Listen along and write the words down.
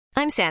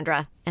I'm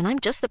Sandra, and I'm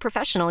just the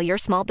professional your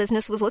small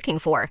business was looking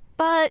for.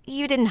 But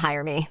you didn't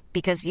hire me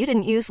because you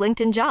didn't use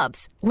LinkedIn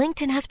Jobs.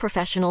 LinkedIn has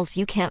professionals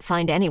you can't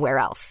find anywhere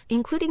else,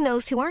 including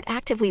those who aren't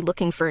actively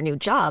looking for a new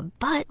job,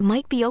 but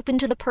might be open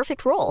to the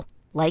perfect role,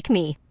 like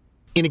me.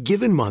 In a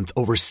given month,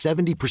 over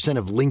 70%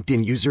 of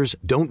LinkedIn users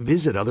don't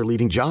visit other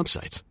leading job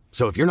sites.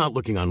 So if you're not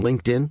looking on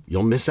LinkedIn,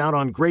 you'll miss out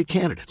on great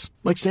candidates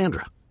like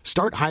Sandra.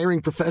 Start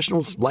hiring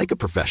professionals like a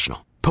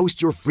professional.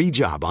 Post your free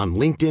job on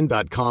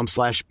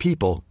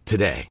linkedin.com/people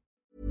today.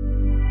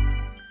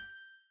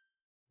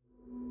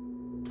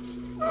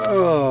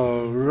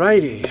 All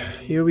righty,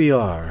 here we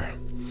are.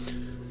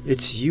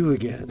 It's you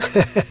again.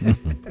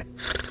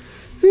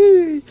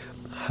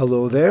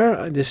 Hello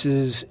there, this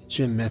is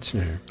Jim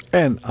Metzner.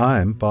 And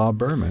I'm Bob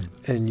Berman.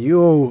 And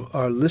you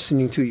are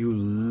listening to, you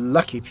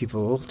lucky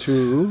people,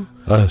 to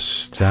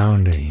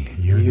Astounding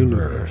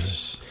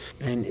Universe.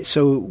 And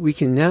so we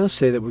can now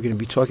say that we're going to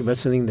be talking about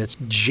something that's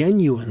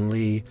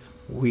genuinely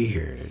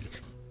weird.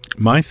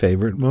 My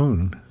favorite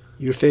moon.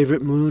 Your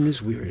favorite moon is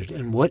weird.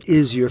 And what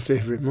is your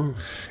favorite moon?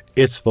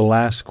 It's the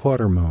last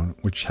quarter moon,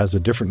 which has a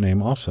different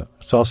name also.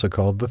 It's also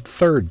called the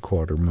third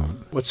quarter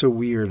moon. What's so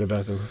weird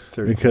about the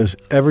third Because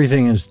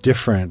everything is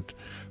different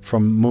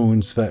from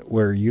moons that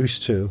we're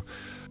used to,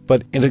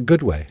 but in a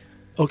good way.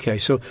 Okay,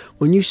 so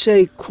when you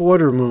say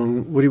quarter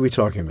moon, what are we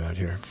talking about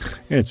here?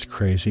 It's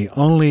crazy.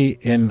 Only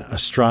in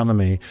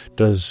astronomy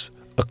does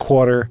a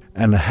quarter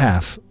and a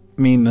half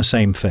mean the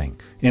same thing.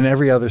 In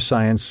every other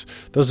science,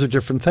 those are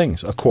different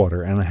things, a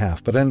quarter and a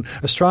half. But in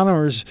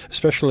astronomers,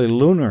 especially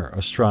lunar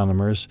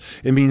astronomers,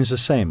 it means the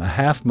same. A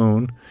half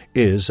moon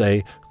is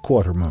a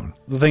quarter moon.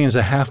 The thing is,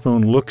 a half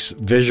moon looks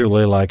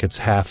visually like it's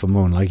half a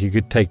moon. Like you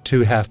could take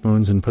two half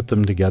moons and put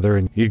them together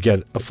and you'd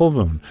get a full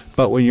moon.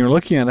 But when you're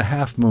looking at a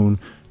half moon,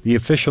 the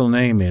official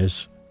name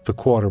is the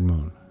quarter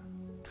moon.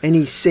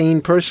 Any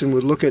sane person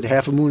would look at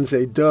half a moon and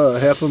say, duh,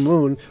 half a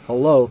moon,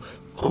 hello.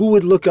 Who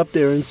would look up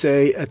there and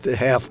say at the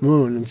half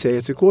moon and say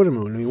it's a quarter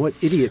moon? I mean, what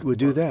idiot would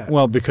do that?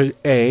 Well, because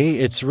A,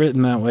 it's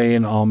written that way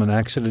in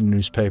almanacs and in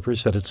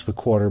newspapers that it's the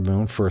quarter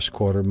moon, first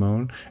quarter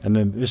moon. And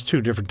then there's two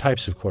different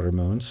types of quarter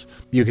moons.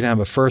 You can have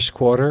a first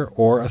quarter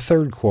or a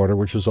third quarter,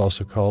 which is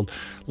also called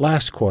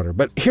last quarter.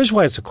 But here's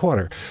why it's a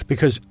quarter.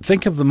 Because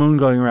think of the moon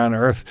going around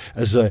Earth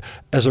as a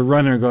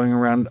runner going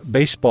around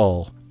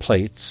baseball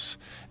plates.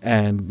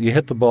 And you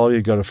hit the ball,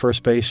 you go to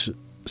first base,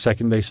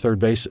 second base, third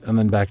base, and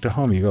then back to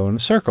home. You go in a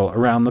circle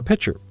around the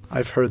pitcher.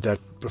 I've heard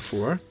that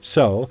before.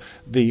 So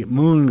the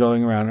moon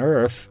going around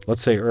Earth,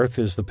 let's say Earth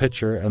is the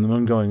pitcher and the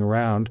moon going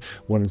around,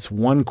 when it's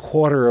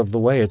 1/4 of the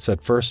way, it's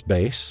at first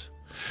base.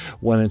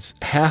 When it's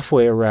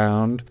halfway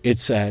around,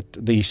 it's at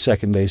the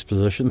second base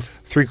position.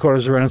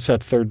 3/4 around, it's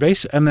at third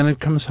base, and then it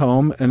comes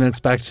home, and then it's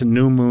back to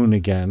new moon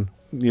again.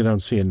 You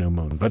don't see a new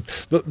moon. But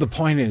the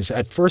point is,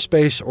 at first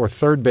base or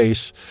third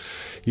base,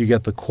 you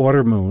get the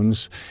quarter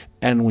moons,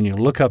 and when you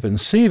look up and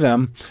see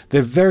them,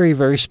 they're very,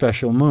 very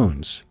special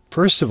moons.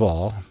 First of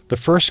all, the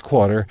first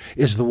quarter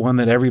is the one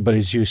that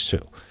everybody's used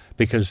to,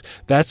 because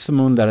that's the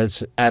moon that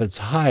is at its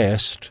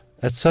highest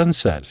at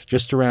sunset,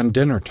 just around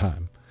dinner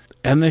time.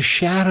 And the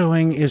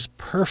shadowing is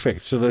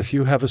perfect, so that if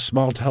you have a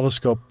small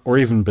telescope or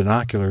even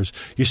binoculars,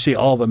 you see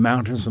all the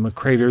mountains and the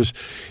craters.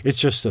 It's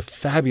just a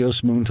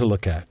fabulous moon to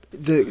look at.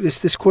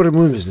 This quarter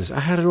moon business,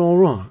 I had it all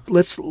wrong.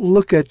 Let's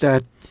look at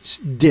that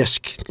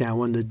disk. Now,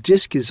 when the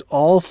disk is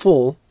all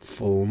full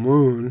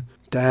moon,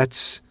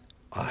 that's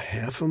a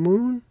half a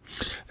moon?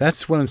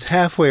 That's when it's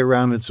halfway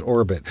around its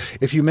orbit.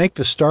 If you make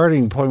the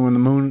starting point when the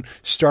moon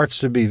starts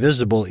to be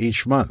visible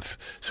each month,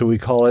 so we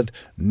call it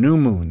new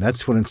moon.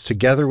 That's when it's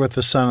together with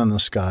the sun in the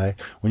sky,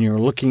 when you're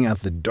looking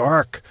at the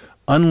dark,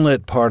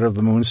 unlit part of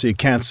the moon so you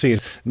can't see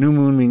it. New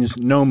moon means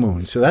no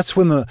moon. So that's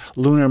when the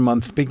lunar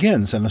month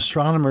begins, and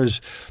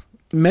astronomers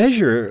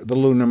measure the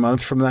lunar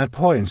month from that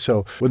point.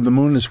 So when the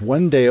moon is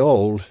 1 day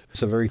old,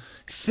 it's a very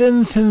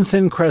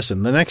thin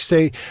crescent. The next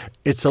day,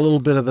 it's a little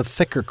bit of a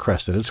thicker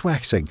crescent. It's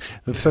waxing.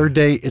 The third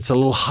day, it's a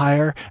little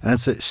higher, and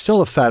it's still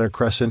a fatter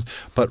crescent.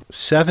 But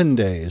 7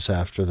 days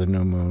after the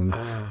new moon,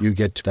 you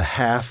get to the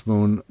half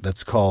moon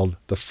that's called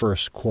the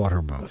first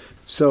quarter moon.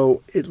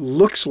 So it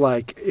looks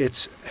like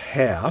it's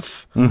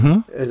half.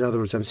 Mm-hmm. In other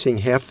words, I'm seeing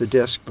half the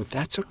disk, but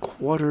that's a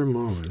quarter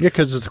moon. Yeah,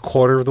 because it's a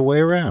quarter of the way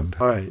around.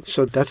 All right,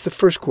 so that's the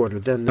first quarter.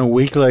 Then a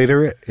week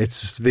later,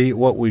 it's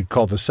what we'd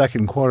call the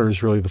second quarter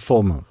is really the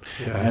full moon.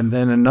 Yeah. And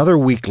then another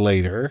week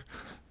later,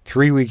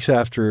 3 weeks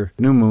after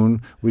new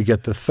moon, we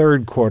get the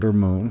third quarter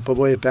moon. But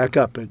wait, back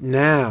up. But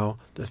now,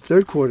 the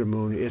third quarter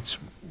moon, it's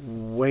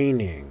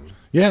waning.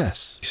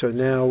 Yes. So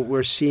now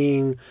we're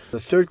seeing the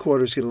third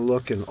quarter is going to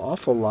look an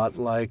awful lot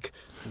like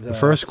the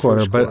first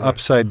quarter, but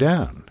upside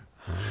down.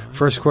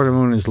 First quarter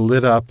moon is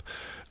lit up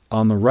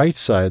on the right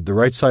side. The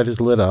right side is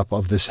lit up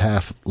of this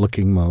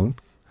half-looking moon.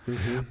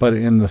 Mm-hmm. But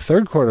in the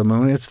third quarter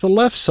moon, it's the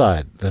left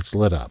side that's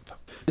lit up.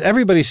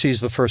 Everybody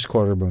sees the first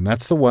quarter moon.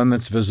 That's the one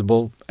that's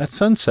visible at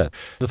sunset.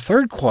 The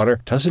third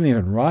quarter doesn't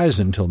even rise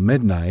until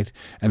midnight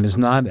and is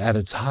not at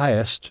its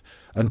highest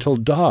until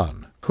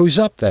dawn. Who's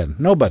up then?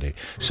 Nobody.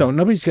 So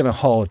nobody's going to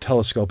haul a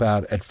telescope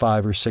out at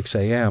 5 or 6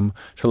 a.m.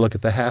 to look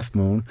at the half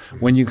moon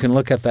when you can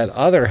look at that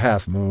other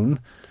half moon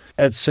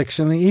at 6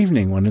 in the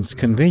evening when it's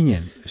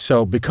convenient.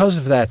 So because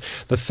of that,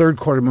 the third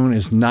quarter moon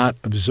is not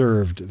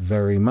observed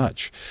very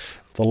much.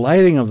 The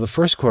lighting of the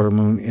first quarter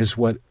moon is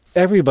what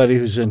everybody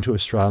who's into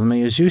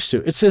astronomy is used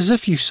to. It's as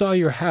if you saw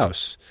your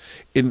house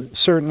in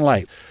certain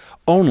light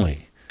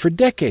only for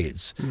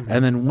decades.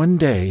 And then one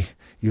day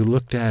you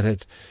looked at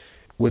it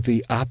with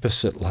the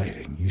opposite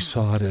lighting. You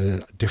saw it at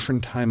a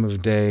different time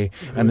of day,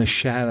 and the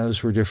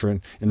shadows were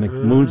different. In the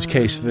moon's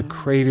case, the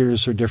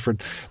craters are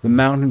different. The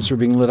mountains are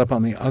being lit up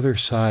on the other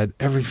side.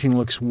 Everything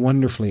looks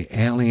wonderfully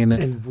alien.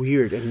 And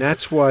weird. And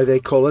that's why they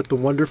call it the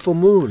wonderful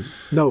moon.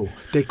 No,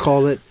 they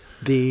call it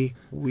the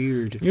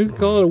weird You moon.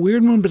 call it a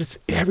weird moon, but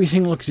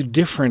everything looks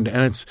different,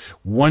 and it's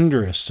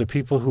wondrous to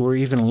people who are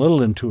even a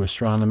little into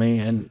astronomy.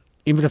 And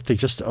even if they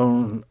just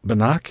own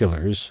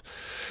binoculars,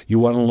 you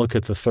want to look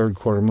at the third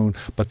quarter moon.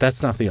 But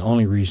that's not the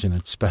only reason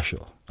it's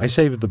special. I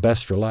saved the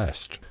best for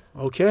last.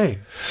 Okay,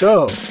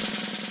 so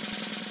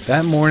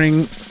That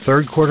morning,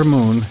 third quarter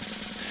moon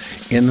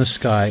in the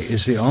sky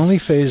is the only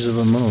phase of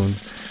the moon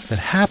that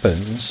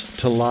happens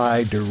to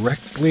lie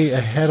directly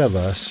ahead of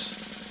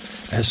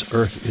us as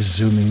Earth is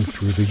zooming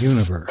through the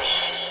universe.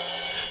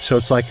 So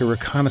it's like a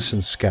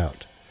reconnaissance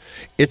scout.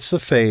 It's the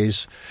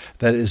phase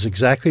that is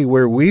exactly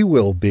where we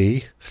will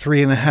be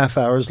 3.5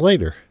 hours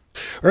later.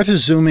 Earth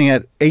is zooming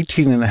at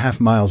 18.5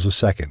 miles a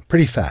second,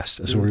 pretty fast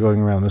as we're going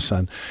around the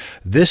sun.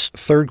 This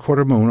third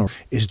quarter moon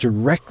is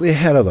directly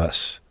ahead of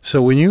us.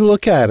 So when you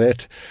look at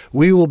it,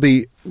 we will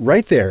be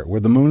right there where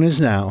the moon is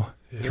now,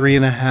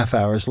 3.5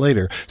 hours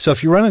later. So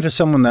if you run into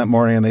someone that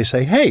morning and they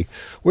say, hey,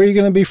 where are you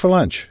going to be for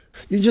lunch?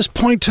 You just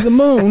point to the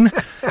moon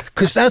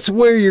because that's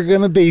where you're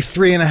going to be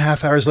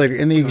 3.5 hours later,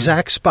 in the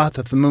exact spot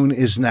that the moon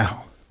is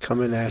now.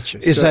 coming at you.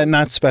 Is that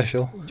not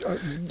special?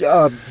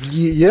 Yeah.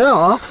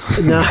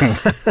 Now,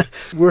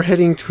 we're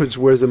heading towards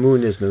where the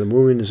moon is. Now, the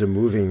moon is a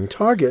moving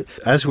target.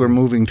 As we're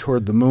moving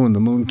toward the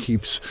moon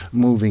keeps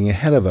moving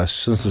ahead of us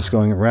since it's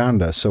going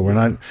around us. So we're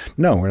not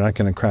going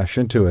to crash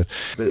into it.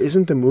 But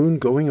isn't the moon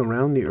going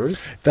around the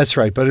Earth? That's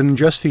right. But in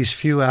just these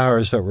few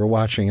hours that we're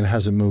watching, it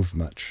hasn't moved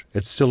much.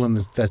 It's still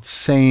in that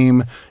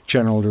same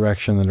general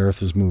direction that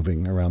Earth is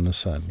moving around the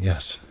sun.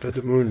 Yes. But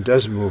the moon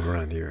does move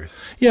around the Earth.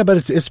 Yeah,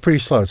 but it's pretty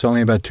slow. It's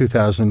only about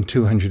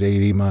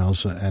 2,280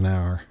 miles an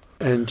hour.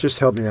 And just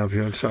help me out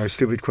here. I'm sorry,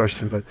 stupid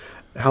question, but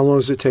how long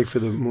does it take for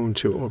the moon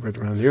to orbit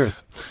around the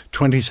Earth?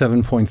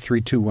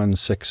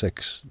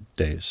 27.32166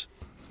 days.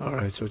 All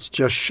right, so it's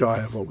just shy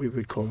of what we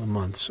would call a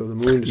month. So the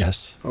moon is...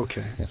 Yes.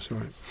 Okay, Yes. that's all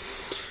right.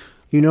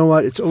 You know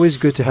what? It's always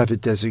good to have a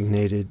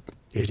designated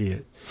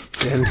idiot.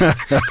 And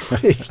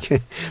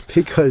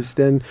because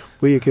then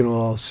we can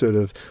all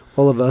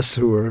all of us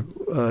who are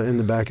in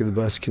the back of the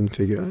bus can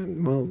figure,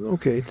 well,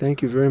 okay,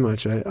 thank you very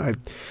much. I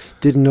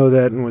didn't know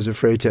that and was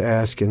afraid to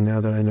ask, and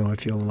now that I know, I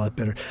feel a lot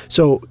better.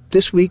 So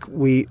this week,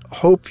 we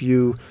hope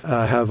you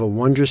have a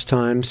wondrous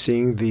time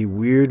seeing the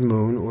weird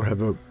moon, or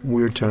have a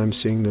weird time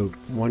seeing the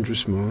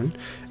wondrous moon.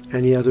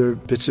 Any other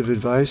bits of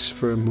advice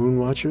for moon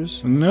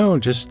watchers? No,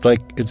 just like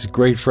it's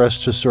great for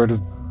us to sort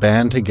of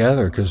band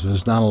together because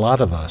there's not a lot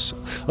of us.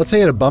 Let's say I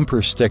had a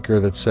bumper sticker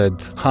that said,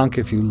 honk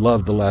if you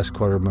love the last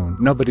quarter moon.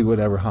 Nobody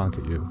would ever honk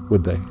at you,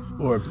 would they?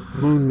 Or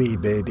moon me,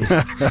 baby.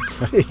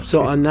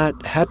 So on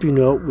that happy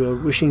note, we're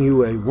wishing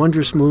you a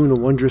wondrous moon, a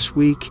wondrous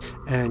week,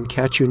 and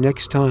catch you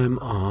next time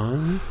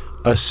on...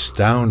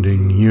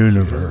 Astounding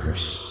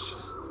Universe.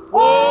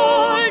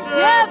 Oh,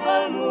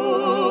 devil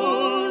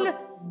moon,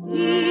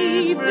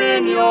 deep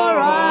in your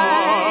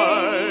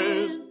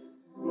eyes,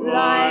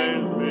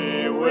 blinds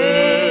me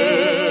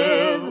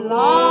with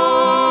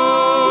love.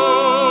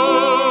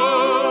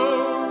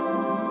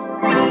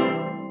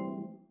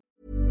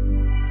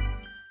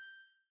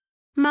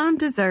 Mom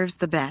deserves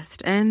the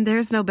best, and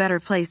there's no better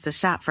place to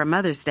shop for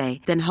Mother's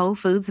Day than Whole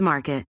Foods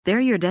Market. They're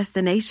your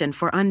destination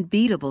for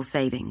unbeatable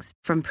savings,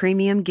 from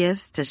premium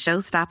gifts to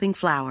show-stopping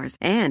flowers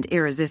and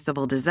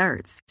irresistible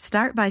desserts.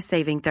 Start by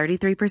saving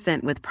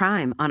 33% with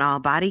Prime on all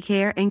body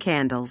care and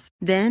candles.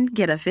 Then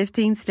get a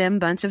 15-stem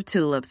bunch of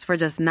tulips for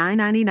just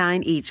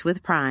 $9.99 each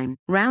with Prime.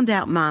 Round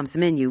out Mom's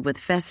menu with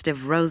festive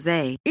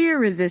rosé,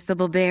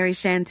 irresistible berry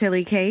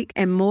chantilly cake,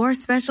 and more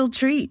special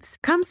treats.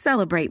 Come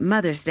celebrate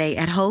Mother's Day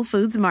at Whole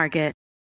Foods Market.